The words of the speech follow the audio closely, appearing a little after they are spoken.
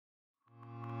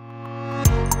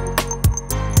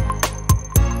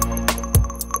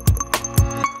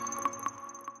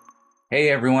Hey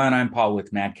everyone, I'm Paul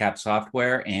with MadCap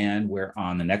Software, and we're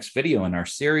on the next video in our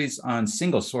series on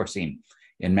single sourcing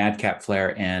in MadCap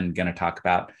Flare, and going to talk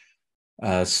about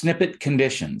snippet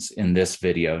conditions in this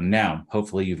video. Now,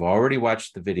 hopefully you've already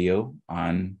watched the video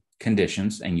on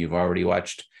conditions, and you've already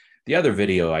watched the other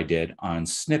video I did on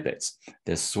snippets.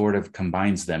 This sort of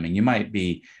combines them, and you might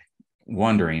be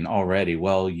wondering already,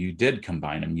 well, you did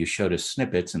combine them. You showed us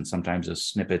snippets, and sometimes those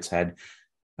snippets had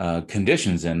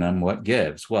conditions in them. What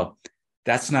gives? Well,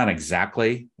 that's not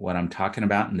exactly what I'm talking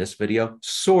about in this video.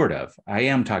 Sort of. I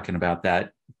am talking about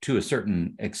that to a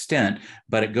certain extent,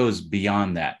 but it goes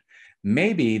beyond that.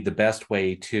 Maybe the best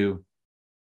way to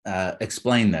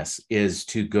explain this is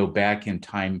to go back in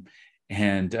time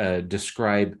and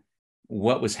describe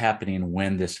what was happening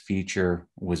when this feature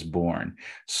was born.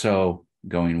 So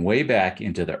going way back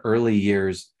into the early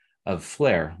years of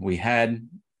Flare, we had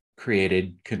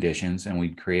created conditions and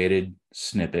we'd created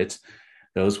snippets.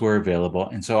 Those were available.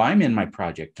 And so I'm in my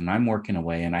project and I'm working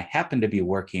away, and I happen to be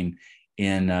working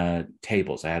in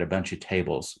tables. I had a bunch of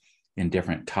tables in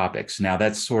different topics. Now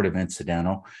that's sort of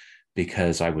incidental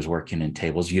because I was working in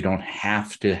tables. You don't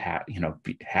have to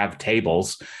have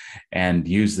tables and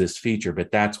use this feature, but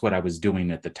that's what I was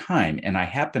doing at the time. And I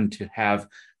happened to have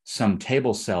some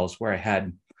table cells where I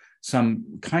had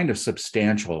some kind of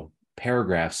substantial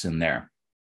paragraphs in there.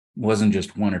 It wasn't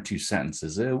just one or two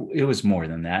sentences. It was more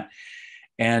than that.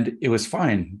 And it was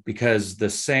fine because the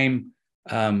same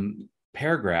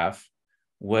paragraph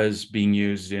was being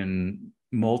used in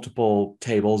multiple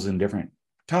tables in different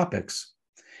topics.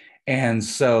 And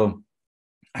so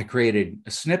I created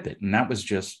a snippet, and that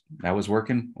was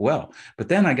working well. But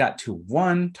then I got to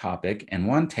one topic and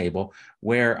one table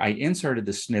where I inserted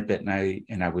the snippet,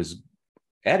 and I was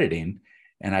editing,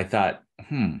 and I thought,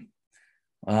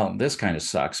 well, this kind of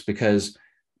sucks because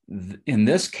in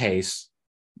this case,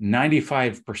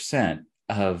 95%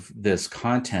 of this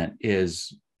content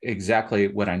is exactly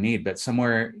what I need, but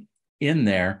somewhere in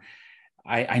there,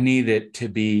 I need it to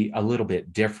be a little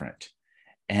bit different.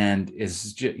 And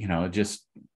is just, it just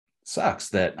sucks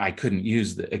that I couldn't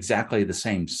use exactly the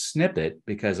same snippet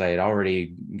because I had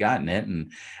already gotten it.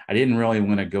 And I didn't really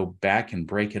want to go back and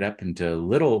break it up into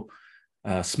little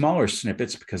smaller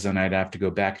snippets, because then I'd have to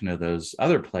go back into those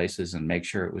other places and make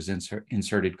sure it was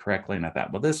inserted correctly. And I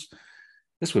thought, well, this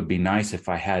would be nice if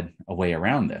I had a way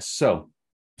around this. So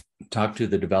talked to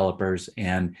the developers,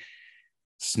 and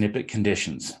snippet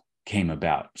conditions came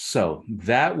about. So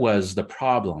that was the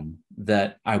problem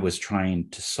that I was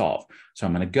trying to solve. So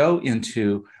I'm going to go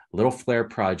into a little Flare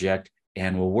project,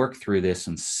 and we'll work through this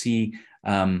and see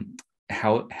how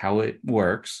it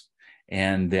works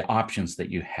and the options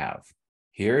that you have.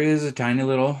 Here is a tiny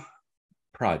little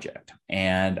project,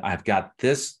 and I've got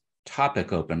this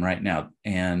topic open right now.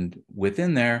 And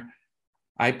within there,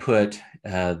 I put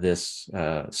this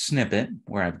snippet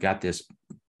where I've got this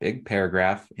big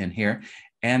paragraph in here,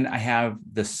 and I have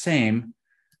the same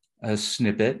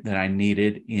snippet that I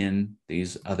needed in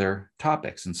these other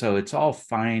topics. And so it's all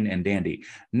fine and dandy.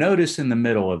 Notice in the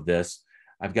middle of this,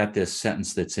 I've got this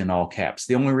sentence that's in all caps.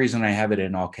 The only reason I have it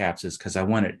in all caps is because I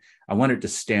want it to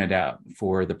stand out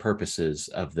for the purposes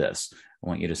of this. I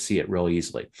want you to see it real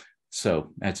easily.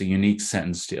 So that's a unique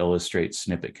sentence to illustrate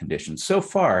snippet conditions. So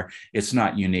far, it's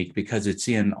not unique because it's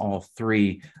in all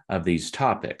three of these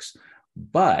topics.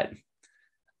 But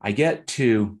I get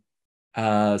to,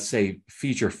 say,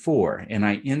 feature 4, and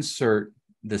I insert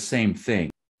the same thing,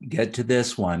 get to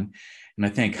this one, and I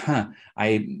think,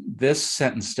 this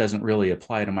sentence doesn't really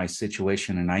apply to my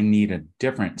situation, and I need a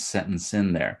different sentence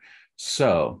in there.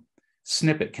 So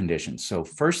snippet conditions. So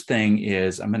first thing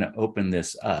is I'm going to open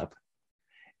this up,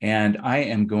 and I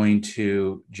am going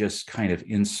to just kind of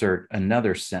insert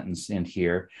another sentence in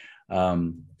here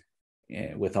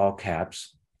with all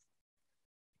caps.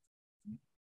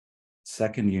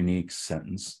 Second unique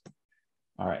sentence.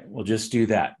 All right, we'll just do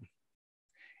that.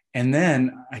 And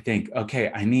then I think,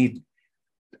 okay,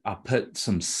 I'll put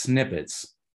some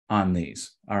snippets on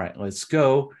these. All right, let's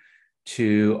go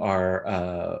to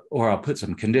our, or I'll put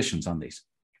some conditions on these.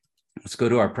 Let's go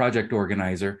to our project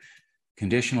organizer,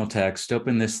 conditional text,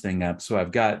 open this thing up. So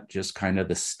I've got just kind of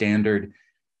the standard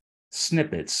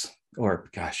snippets, or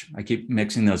gosh, I keep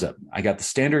mixing those up. I got the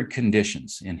standard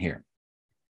conditions in here.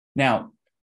 Now,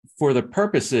 for the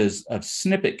purposes of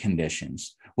snippet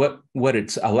conditions, what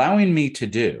it's allowing me to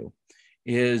do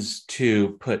is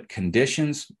to put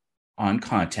conditions on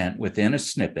content within a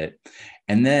snippet,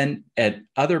 and then at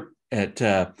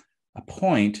a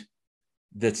point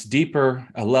that's deeper,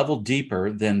 a level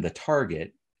deeper than the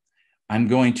target, I'm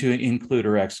going to include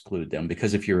or exclude them.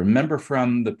 Because if you remember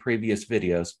from the previous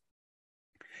videos,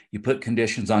 You put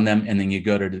conditions on them, and then you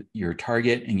go to your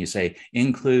target and you say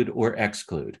include or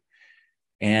exclude.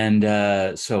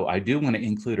 And so I do want to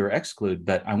include or exclude,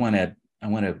 but I want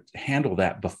to handle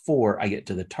that before I get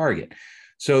to the target.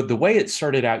 So the way it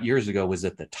started out years ago was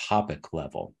at the topic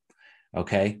level.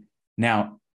 Okay.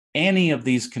 Now, any of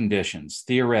these conditions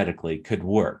theoretically could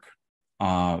work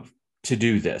to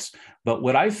do this. But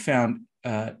what I've found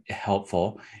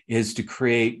helpful is to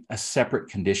create a separate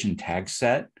condition tag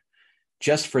set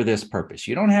just for this purpose.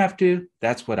 You don't have to.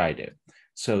 That's what I do.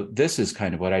 So this is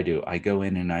kind of what I do. I go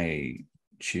in and I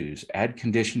choose add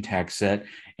condition tag set,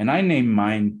 and I name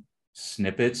mine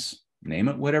snippets. Name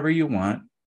it whatever you want.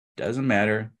 Doesn't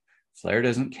matter. Flare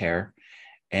doesn't care.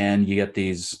 And you get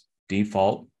these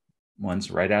default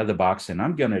ones right out of the box, and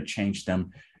I'm going to change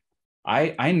them.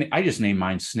 I just name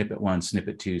mine snippet 1,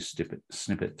 snippet 2,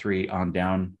 snippet 3 on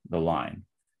down the line.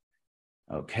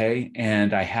 Okay,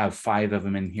 and I have 5 of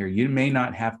them in here. You may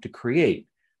not have to create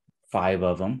 5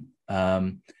 of them.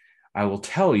 I will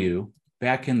tell you,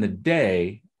 back in the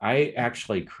day, I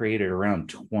actually created around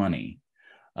 20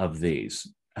 of these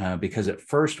because at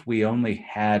first we only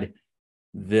had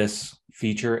this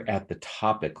feature at the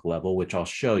topic level, which I'll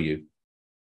show you,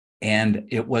 and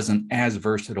it wasn't as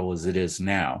versatile as it is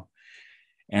now.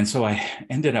 And so I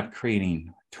ended up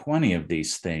creating 20 of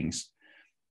these things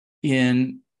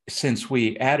since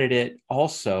we added it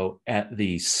also at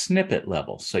the snippet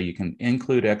level. So you can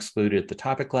include, exclude at the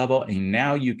topic level, and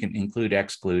now you can include,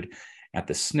 exclude at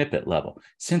the snippet level.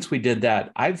 Since we did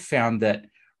that, I've found that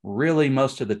really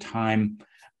most of the time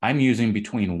I'm using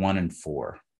between 1 and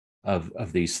 4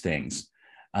 of these things.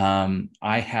 I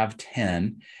have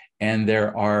 10, and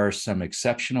there are some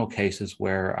exceptional cases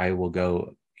where I will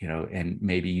go, and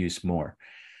maybe use more.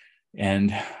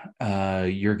 And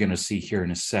you're going to see here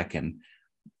in a second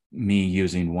me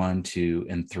using 1, 2,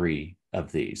 and 3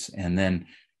 of these. And then,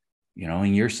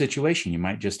 in your situation, you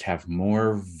might just have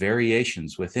more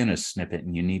variations within a snippet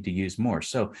and you need to use more.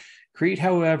 So create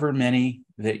however many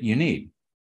that you need.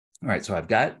 All right, so I've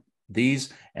got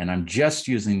these, and I'm just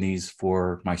using these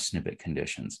for my snippet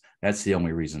conditions. That's the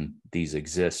only reason these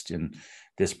exist in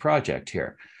this project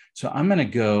here. So I'm going to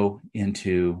go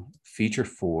into feature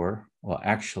 4. Well,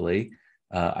 actually,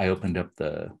 I opened up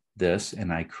this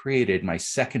and I created my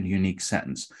second unique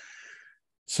sentence.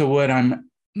 So what I'm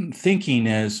thinking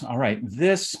is, all right,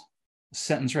 this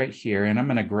sentence right here, and I'm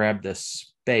going to grab the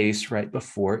space right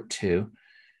before it too.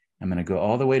 I'm going to go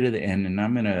all the way to the end, and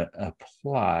I'm going to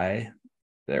apply.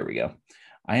 There we go.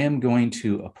 I am going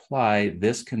to apply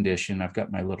this condition. I've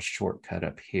got my little shortcut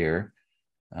up here.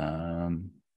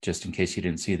 Just in case you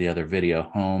didn't see the other video,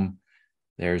 home,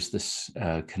 there's this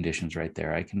conditions right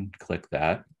there. I can click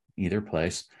that either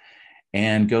place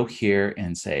and go here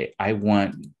and say,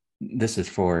 this is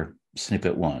for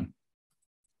snippet 1.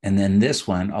 And then this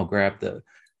one, I'll grab the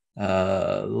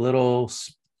little,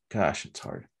 gosh, it's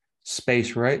hard,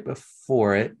 space right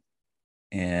before it.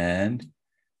 And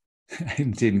I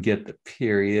didn't get the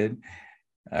period.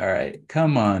 All right,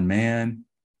 come on, man.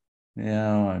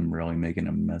 I'm really making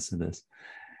a mess of this.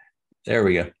 There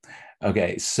we go.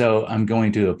 Okay, so I'm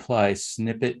going to apply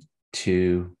snippet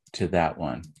 2 to that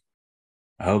one.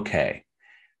 Okay,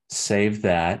 save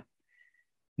that.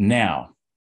 Now,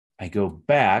 I go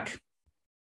back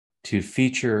to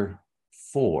feature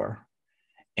 4,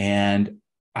 and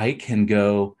I can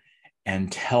go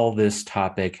and tell this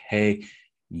topic, hey,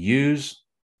 use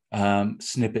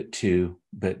snippet 2,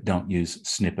 but don't use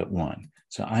snippet 1.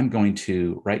 So I'm going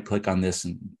to right-click on this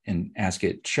and ask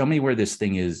it, show me where this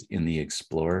thing is in the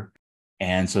Explorer.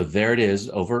 And so there it is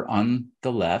over on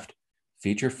the left,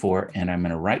 feature 4, and I'm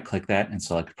going to right-click that and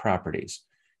select properties.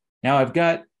 Now I've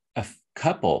got a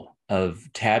couple of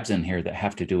tabs in here that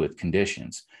have to do with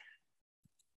conditions.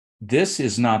 This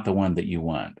is not the one that you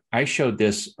want. I showed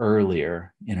this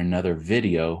earlier in another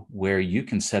video where you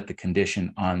can set the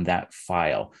condition on that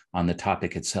file, on the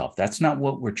topic itself. That's not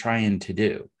what we're trying to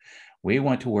do. We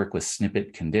want to work with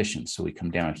snippet conditions. So we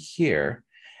come down here,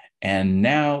 and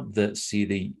now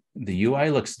the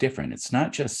UI looks different. It's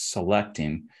not just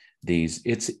selecting these,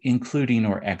 it's including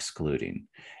or excluding.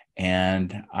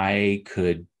 And I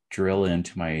could drill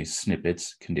into my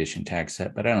snippets condition tag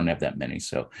set, but I don't have that many.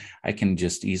 So I can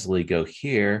just easily go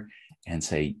here and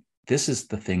say, this is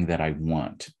the thing that I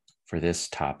want for this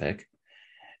topic.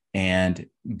 And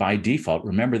by default,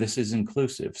 remember, this is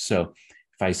inclusive. So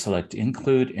if I select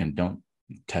include and don't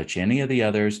touch any of the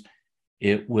others,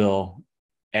 it will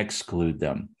exclude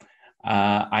them.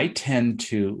 I tend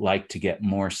to like to get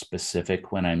more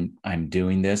specific when I'm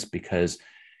doing this, because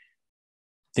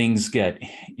things get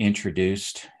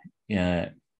introduced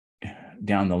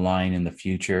down the line in the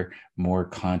future, more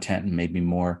content and maybe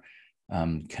more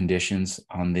conditions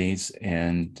on these.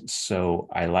 And so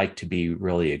I like to be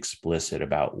really explicit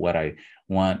about what I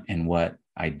want and what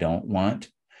I don't want.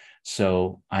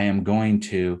 So I am going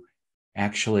to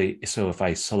actually, so if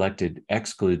I selected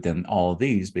exclude, then all of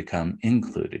these become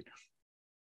included.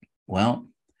 Well,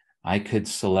 I could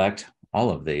select all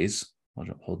of these. I'll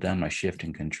hold down my shift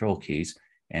and control keys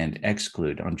and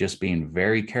exclude. I'm just being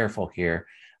very careful here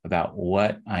about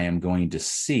what I am going to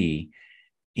see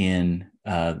in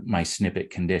my snippet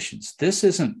conditions. This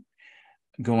isn't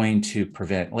going to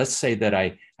prevent, let's say that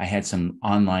I had some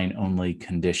online only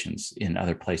conditions in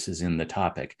other places in the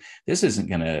topic. This isn't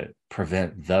going to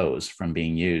prevent those from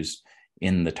being used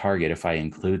in the target if I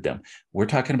include them. We're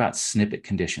talking about snippet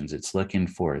conditions. It's looking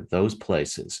for those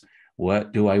places.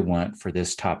 What do I want for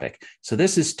this topic? So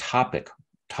this is topic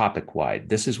wide.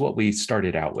 This is what we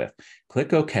started out with.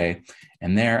 Click OK.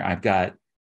 And there I've got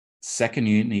second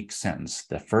unique sentence.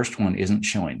 The first one isn't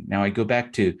showing. Now I go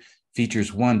back to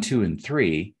features 1, 2, and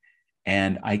 3,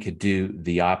 and I could do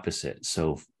the opposite.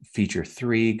 So feature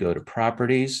 3, go to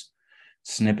properties,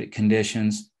 snippet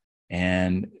conditions,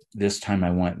 and this time I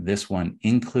want this one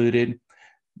included.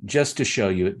 Just to show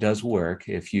you it does work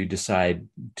if you decide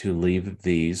to leave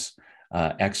these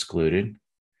excluded.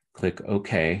 Click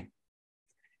OK.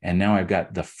 And now I've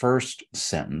got the first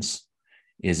sentence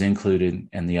is included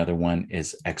and the other one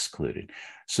is excluded.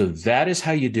 So that is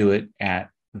how you do it at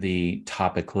the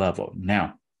topic level.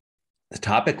 Now, the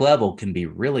topic level can be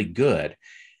really good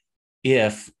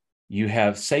if you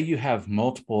have, say you have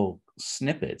multiple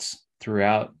snippets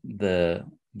throughout the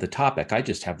topic. I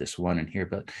just have this one in here,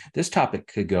 but this topic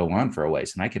could go on for a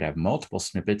ways, and I could have multiple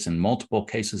snippets and multiple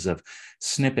cases of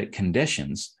snippet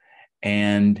conditions.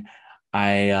 And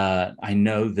I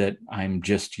know that I'm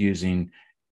just using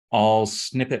all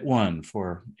snippet 1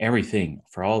 for everything,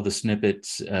 for all the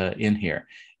snippets in here,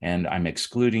 and I'm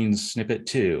excluding snippet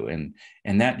 2,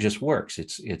 and that just works.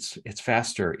 It's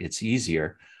faster, it's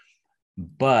easier,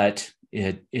 but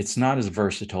it's not as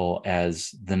versatile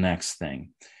as the next thing.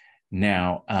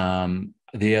 Now,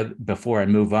 before I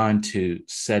move on to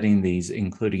setting these,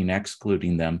 including,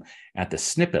 excluding them at the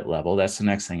snippet level, that's the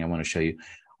next thing I want to show you.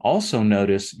 Also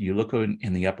notice you look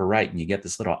in the upper right and you get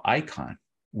this little icon,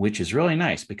 which is really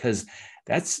nice because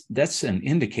that's an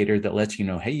indicator that lets you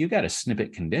know, hey, you got a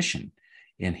snippet condition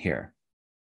in here.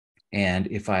 And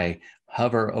if I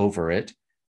hover over it,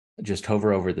 just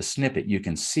hover over the snippet, you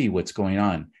can see what's going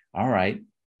on. All right,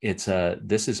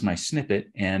 this is my snippet,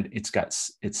 and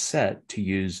it's set to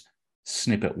use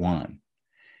snippet 1.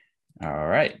 All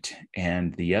right,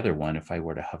 and the other one, if I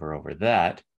were to hover over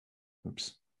that,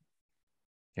 oops.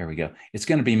 There we go. It's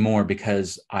going to be more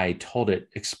because I told it,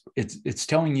 it's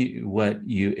telling you what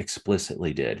you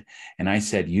explicitly did. And I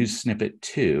said, use snippet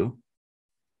 2,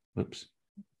 whoops,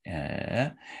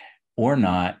 or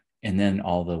not, and then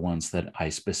all the ones that I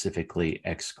specifically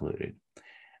excluded.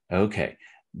 Okay,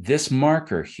 this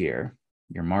marker here,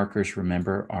 your markers,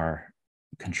 remember, are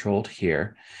controlled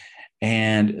here.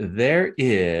 And there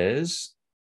is,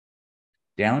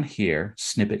 down here,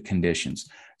 snippet conditions.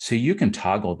 So you can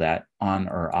toggle that on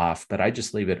or off, but I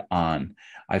just leave it on.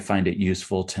 I find it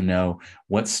useful to know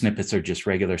what snippets are just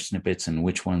regular snippets and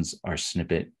which ones are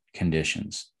snippet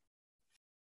conditions.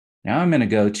 Now I'm going to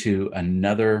go to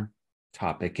another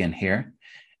topic in here.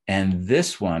 And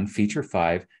this one, feature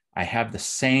 5, I have the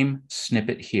same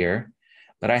snippet here,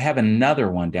 but I have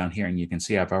another one down here. And you can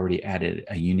see I've already added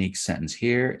a unique sentence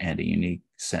here and a unique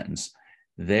sentence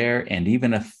there, and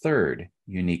even a third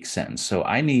unique sentence. So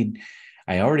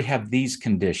I already have these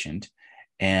conditioned,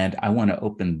 and I want to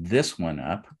open this one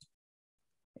up,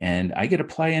 and I get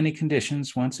apply any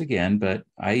conditions once again, but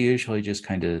I usually just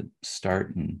kind of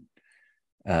start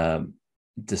and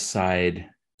decide.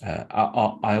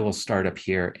 I will start up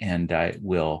here, and I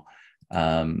will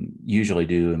usually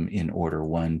do them in order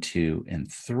 1, 2,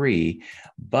 and 3.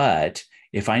 But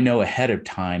if I know ahead of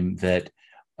time that,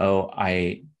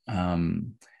 I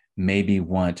maybe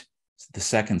want the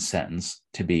second sentence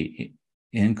to be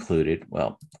included.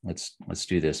 Well, let's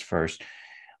do this first.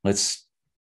 Let's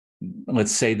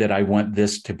say that I want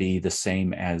this to be the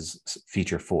same as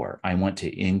feature 4. I want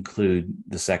to include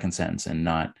the second sentence and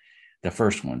not the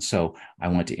first one. So I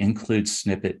want to include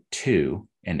snippet 2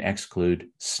 and exclude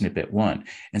snippet 1.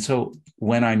 And so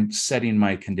when I'm setting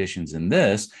my conditions in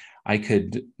this, I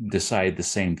could decide the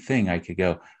same thing. I could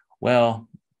go, well,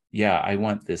 yeah, I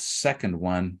want this second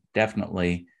one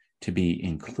definitely to be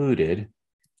included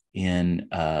in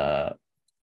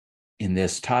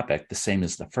this topic, the same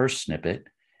as the first snippet.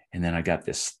 And then I got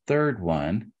this third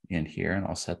one in here, and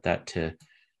I'll set that to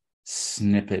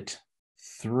snippet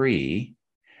 3.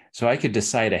 So I could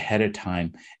decide ahead of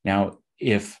time. Now,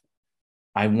 if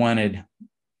I wanted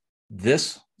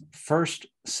this first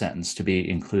sentence to be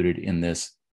included in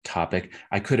this topic,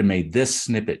 I could have made this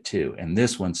snippet 2 and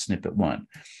this one snippet 1.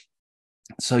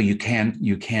 So you can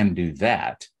do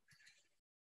that.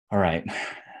 All right.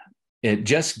 It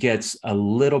just gets a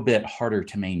little bit harder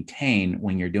to maintain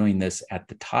when you're doing this at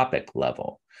the topic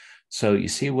level. So you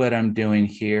see what I'm doing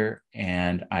here,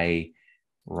 and I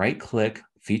right-click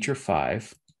Feature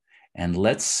 5, and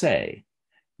let's say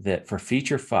that for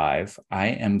Feature 5, I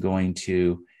am going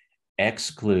to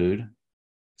exclude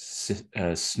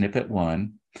Snippet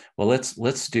 1. Well,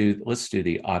 let's do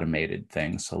the automated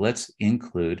thing. So let's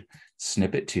include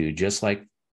Snippet 2, just like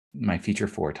my Feature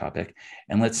 4 topic.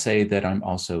 And let's say that I'm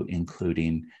also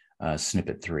including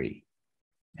Snippet 3.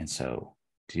 And so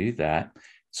do that.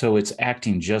 So it's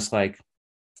acting just like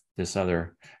this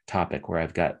other topic where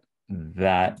I've got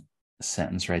that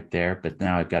sentence right there, but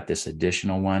now I've got this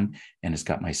additional one, and it's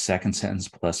got my second sentence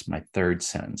plus my third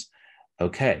sentence.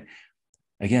 Okay.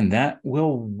 Again, that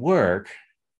will work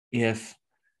if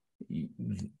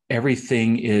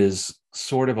everything is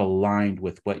sort of aligned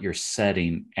with what you're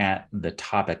setting at the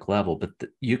topic level. But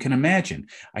you can imagine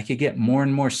I could get more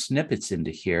and more snippets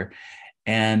into here,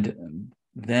 and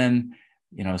then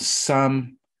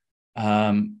some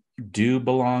do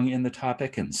belong in the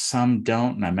topic and some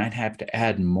don't, and I might have to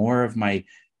add more of my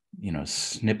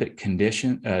snippet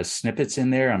snippets in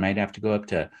there. I might have to go up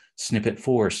to snippet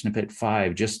 4, snippet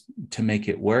 5 just to make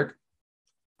it work.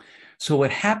 So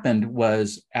what happened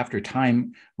was, after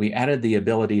time, we added the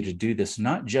ability to do this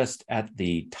not just at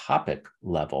the topic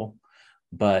level,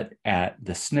 but at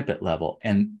the snippet level.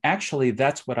 And actually,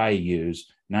 that's what I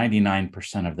use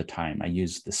 99% of the time. I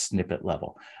use the snippet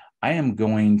level. I'm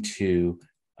going to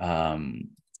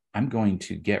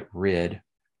get rid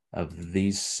of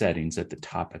these settings at the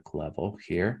topic level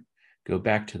here. Go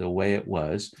back to the way it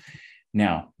was.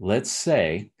 Now, let's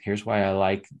say, here's why I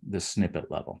like the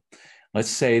snippet level. Let's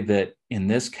say that in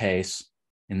this case,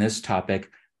 in this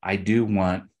topic, I do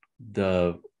want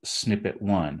the snippet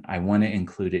 1. I want to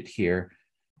include it here.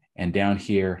 And down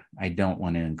here, I don't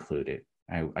want to include it.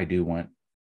 I do want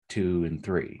 2 and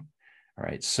 3. All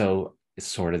right, so it's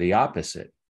sort of the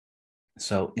opposite.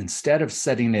 So instead of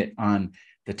setting it on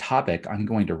the topic, I'm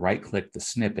going to right-click the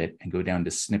snippet and go down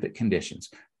to snippet conditions,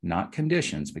 not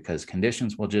conditions, because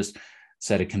conditions will just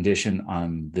set a condition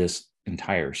on this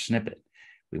entire snippet.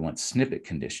 We want snippet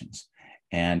conditions.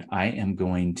 And I am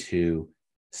going to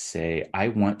say, I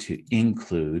want to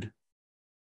include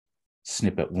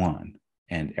snippet 1,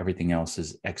 and everything else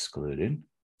is excluded.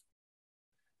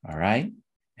 All right.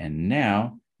 And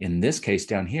now, in this case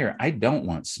down here, I don't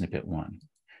want snippet 1.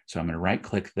 So I'm going to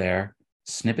right-click there,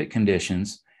 snippet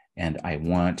conditions, and I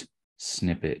want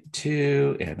snippet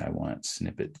 2, and I want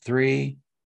snippet 3.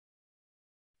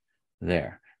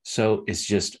 There. So it's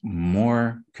just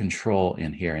more control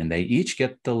in here, and they each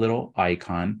get the little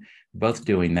icon, both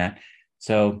doing that.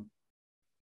 So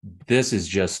this is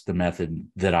just the method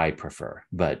that I prefer,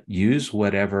 but use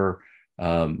whatever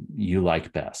you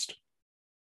like best.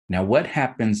 Now, what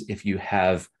happens if you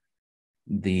have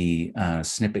the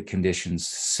snippet conditions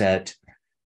set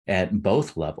at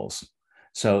both levels?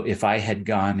 So if I had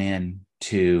gone in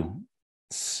to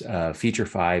Feature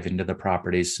 5 into the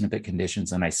properties, snippet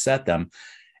conditions, and I set them,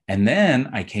 and then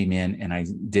I came in and I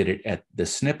did it at the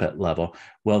snippet level,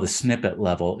 well, the snippet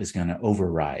level is going to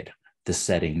override the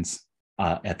settings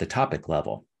at the topic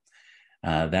level.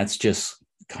 That's just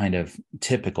kind of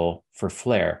typical for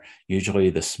Flare. Usually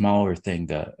the smaller thing,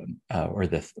 or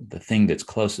the thing that's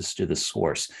closest to the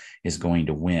source is going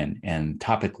to win. And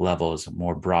topic level is a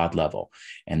more broad level.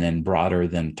 And then broader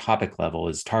than topic level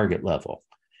is target level.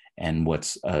 And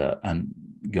what's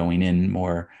going in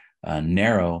more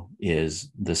narrow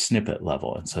is the snippet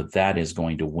level. And so that is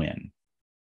going to win.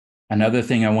 Another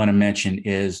thing I want to mention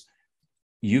is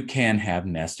you can have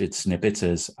nested snippets,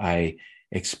 as I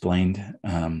explained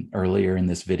earlier in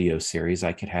this video series.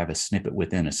 I could have a snippet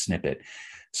within a snippet.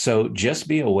 So just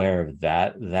be aware of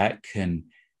that. That can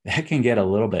get a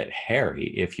little bit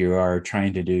hairy if you are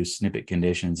trying to do snippet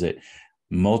conditions at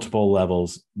multiple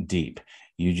levels deep.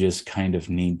 You just kind of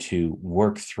need to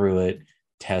work through it,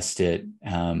 test it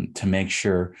to make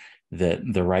sure that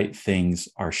the right things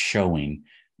are showing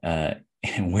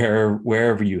and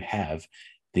wherever you have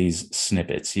these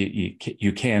snippets.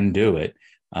 You can do it.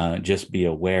 Just be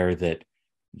aware that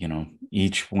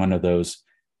each one of those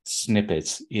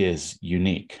snippets is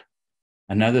unique.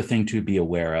 Another thing to be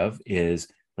aware of is,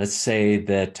 let's say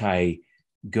that I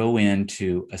go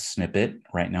into a snippet.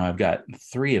 Right now I've got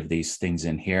 3 of these things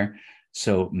in here.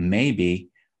 So maybe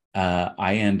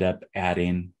I end up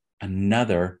adding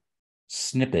another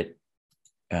snippet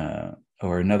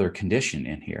or another condition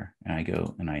in here. And I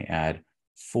go and I add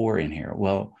 4 in here.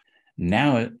 Well,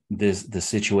 now the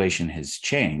situation has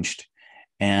changed,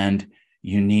 and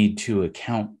you need to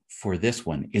account for this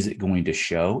one. Is it going to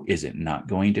show? Is it not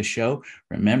going to show?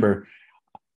 Remember,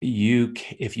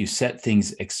 if you set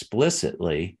things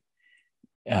explicitly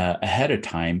ahead of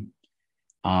time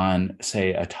on,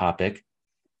 say, a topic,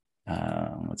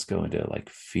 let's go into like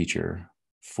feature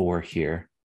 4 here.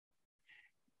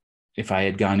 If I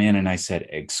had gone in and I said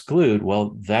exclude,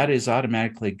 well, that's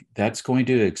going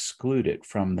to exclude it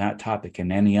from that topic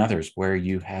and any others where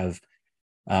you have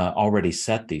already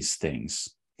set these things.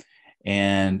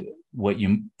 And what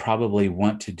you probably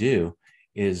want to do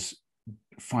is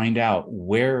find out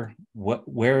where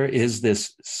is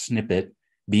this snippet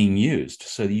being used,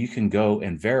 so that you can go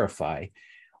and verify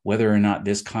whether or not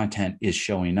this content is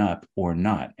showing up or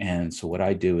not. And so what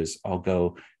I do is I'll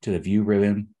go to the view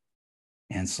ribbon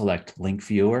and select link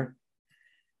viewer.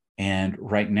 And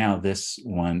right now this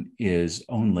one is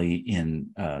only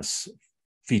in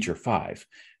feature 5.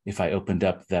 If I opened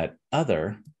up that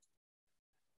other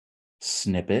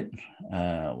snippet,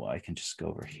 well, I can just go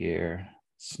over here,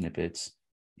 snippets.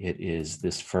 It is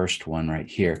this first one right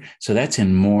here. So that's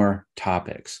in more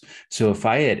topics. So if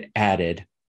I had added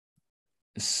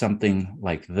something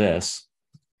like this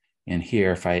in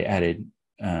here, if I added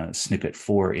snippet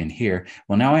 4 in here,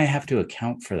 well, now I have to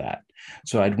account for that.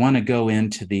 So I'd want to go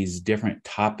into these different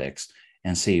topics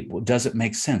and see, well, does it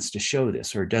make sense to show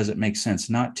this, or does it make sense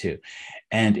not to?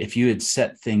 And if you had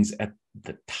set things at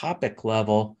the topic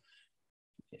level,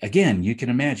 again, you can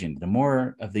imagine the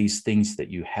more of these things that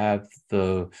you have,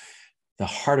 the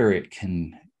harder it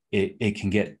can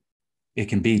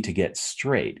be to get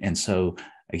straight. And so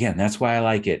again, that's why I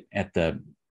like it at the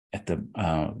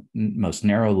most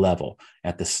narrow level,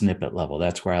 at the snippet level.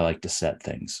 That's where I like to set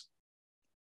things.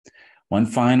 One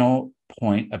final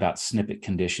point about snippet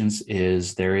conditions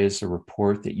is there is a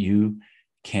report that you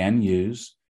can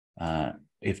use.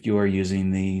 If you are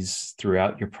using these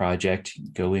throughout your project,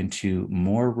 go into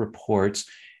more reports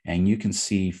and you can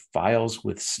see files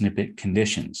with snippet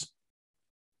conditions.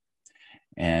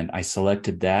 And I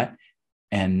selected that,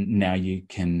 and now you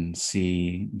can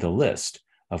see the list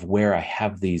of where I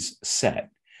have these set.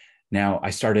 Now,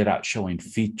 I started out showing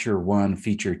feature 1,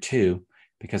 feature 2,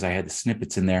 because I had the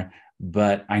snippets in there,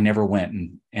 but I never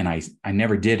went and I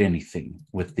never did anything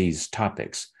with these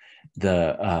topics.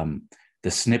 The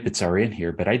snippets are in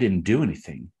here, but I didn't do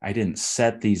anything. I didn't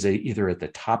set these either at the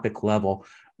topic level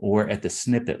or at the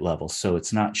snippet level. So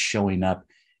it's not showing up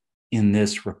in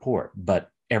this report, but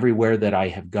everywhere that I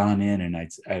have gone in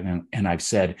and I've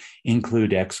said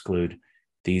include, exclude,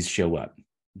 these show up.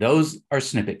 Those are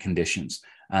snippet conditions.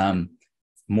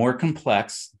 More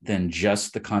complex than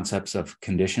just the concepts of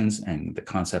conditions and the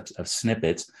concepts of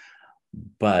snippets,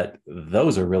 but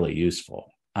those are really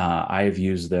useful. I've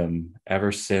used them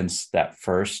ever since that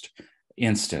first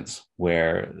instance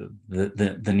where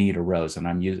the need arose, and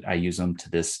I use them to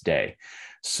this day.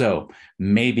 So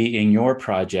maybe in your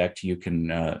project you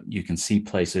can see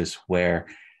places where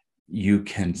you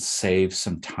can save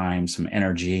some time, some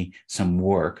energy, some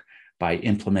work by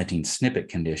implementing snippet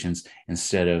conditions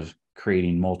instead of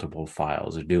creating multiple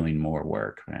files or doing more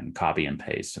work and copy and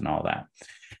paste and all that.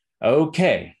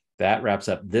 Okay, that wraps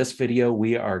up this video.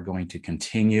 We are going to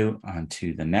continue on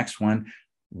to the next one,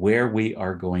 where we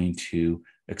are going to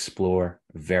explore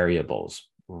variables.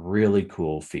 Really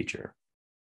cool feature.